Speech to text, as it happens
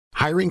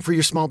Hiring for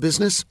your small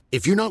business?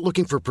 If you're not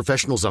looking for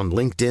professionals on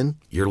LinkedIn,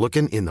 you're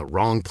looking in the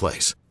wrong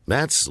place.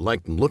 That's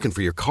like looking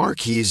for your car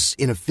keys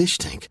in a fish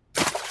tank.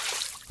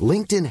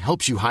 LinkedIn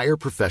helps you hire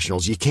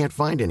professionals you can't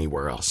find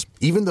anywhere else,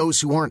 even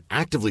those who aren't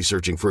actively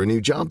searching for a new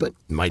job but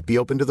might be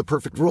open to the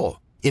perfect role.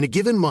 In a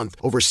given month,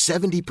 over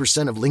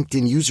 70% of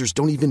LinkedIn users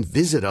don't even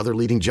visit other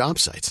leading job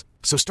sites.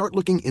 So start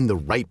looking in the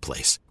right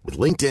place. With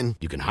LinkedIn,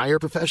 you can hire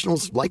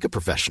professionals like a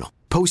professional.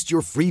 Post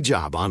your free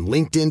job on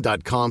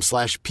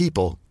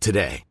linkedin.com/people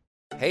today.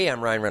 Hey,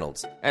 I'm Ryan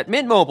Reynolds. At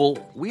Mint Mobile,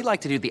 we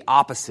like to do the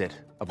opposite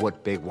of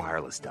what Big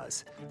Wireless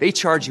does. They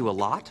charge you a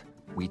lot,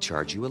 we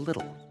charge you a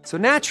little. So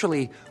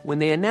naturally, when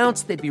they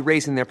announced they'd be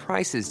raising their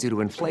prices due to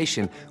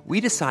inflation,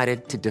 we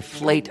decided to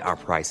deflate our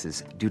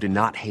prices due to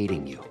not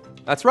hating you.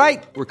 That's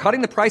right. We're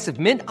cutting the price of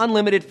Mint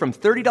Unlimited from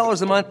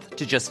 $30 a month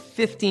to just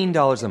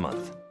 $15 a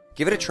month.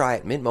 Give it a try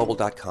at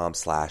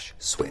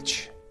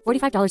mintmobile.com/switch.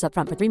 $45 up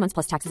front for 3 months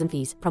plus taxes and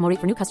fees. Promo rate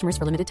for new customers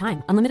for limited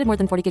time. Unlimited more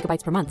than 40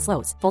 gigabytes per month.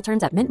 Slows full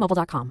terms at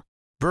mintmobile.com.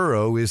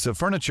 Burrow is a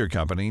furniture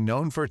company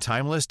known for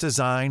timeless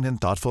design and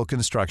thoughtful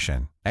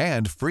construction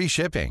and free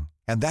shipping,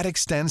 and that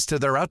extends to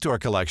their outdoor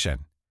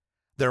collection.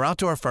 Their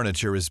outdoor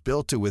furniture is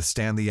built to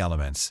withstand the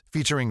elements,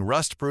 featuring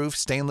rust-proof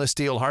stainless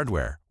steel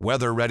hardware,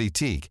 weather-ready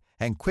teak,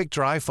 and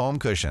quick-dry foam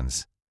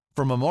cushions.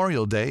 For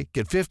Memorial Day,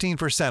 get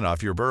 15%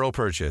 off your Burrow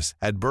purchase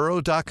at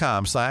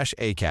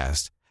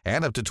burrow.com/acast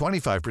and up to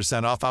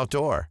 25% off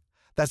outdoor.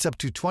 That's up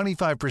to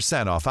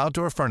 25% off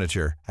outdoor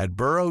furniture at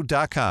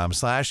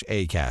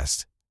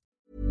burrow.com/acast.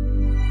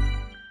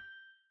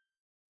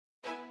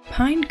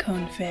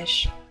 Pinecone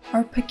fish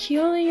are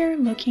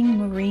peculiar-looking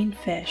marine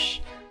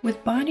fish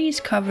with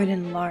bodies covered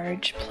in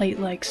large,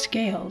 plate-like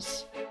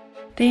scales.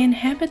 They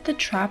inhabit the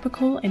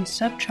tropical and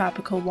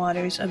subtropical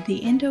waters of the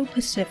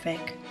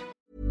Indo-Pacific.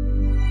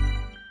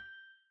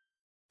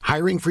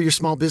 Hiring for your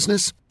small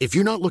business? If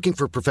you're not looking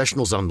for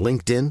professionals on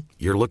LinkedIn,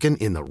 you're looking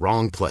in the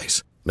wrong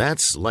place.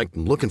 That's like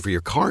looking for your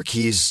car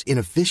keys in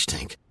a fish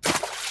tank.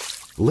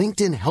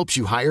 LinkedIn helps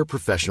you hire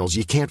professionals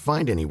you can't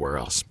find anywhere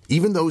else,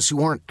 even those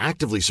who aren't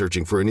actively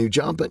searching for a new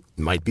job but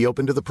might be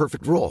open to the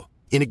perfect role.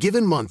 In a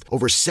given month,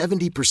 over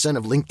 70%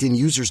 of LinkedIn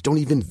users don't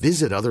even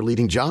visit other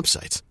leading job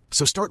sites.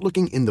 So start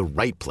looking in the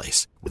right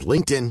place. With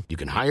LinkedIn, you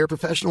can hire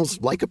professionals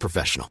like a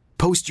professional.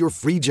 Post your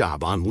free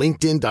job on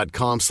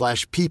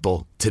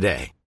linkedin.com/people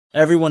today.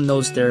 Everyone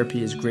knows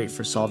therapy is great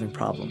for solving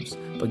problems,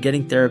 but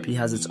getting therapy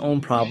has its own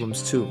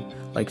problems too,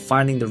 like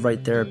finding the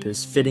right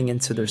therapist, fitting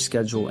into their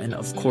schedule, and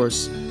of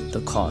course,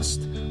 the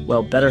cost.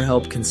 Well,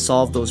 BetterHelp can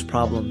solve those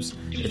problems.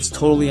 It's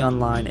totally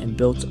online and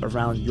built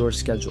around your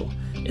schedule.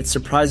 It's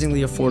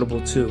surprisingly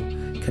affordable too.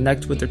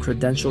 Connect with a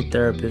credentialed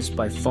therapist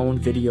by phone,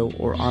 video,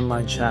 or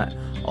online chat,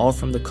 all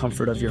from the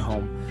comfort of your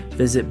home.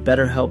 Visit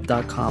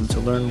BetterHelp.com to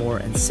learn more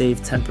and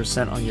save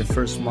 10% on your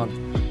first month.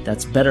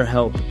 That's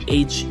BetterHelp,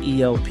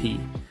 H-E-L-P.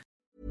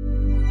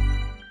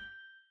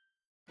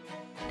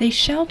 They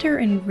shelter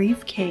in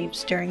reef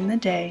caves during the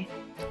day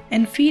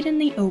and feed in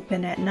the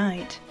open at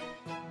night.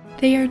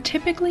 They are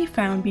typically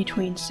found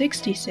between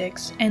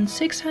 66 and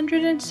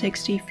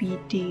 660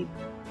 feet deep.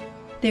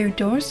 Their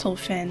dorsal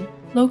fin,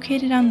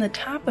 located on the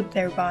top of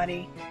their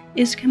body,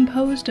 is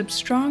composed of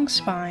strong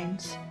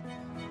spines.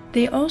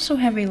 They also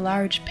have a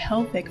large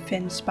pelvic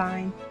fin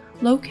spine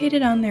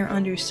located on their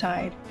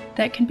underside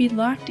that can be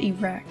locked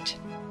erect.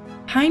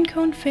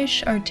 Pinecone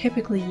fish are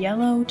typically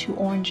yellow to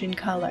orange in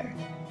color.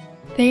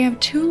 They have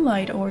 2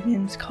 light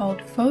organs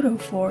called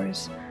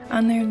photophores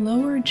on their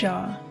lower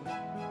jaw.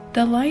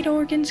 The light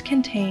organs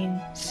contain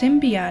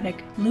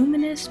symbiotic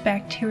luminous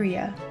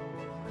bacteria.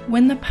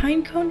 When the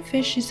pinecone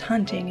fish is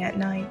hunting at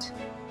night,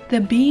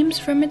 the beams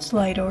from its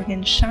light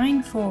organs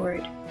shine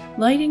forward,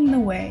 lighting the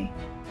way.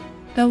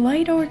 The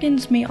light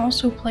organs may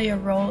also play a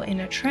role in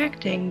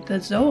attracting the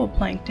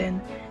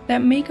zooplankton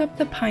that make up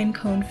the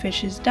pinecone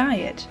fish's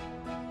diet.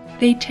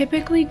 They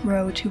typically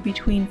grow to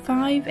between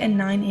 5 and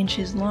 9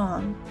 inches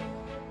long.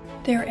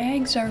 Their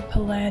eggs are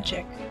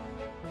pelagic.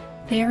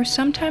 They are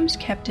sometimes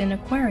kept in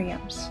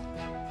aquariums.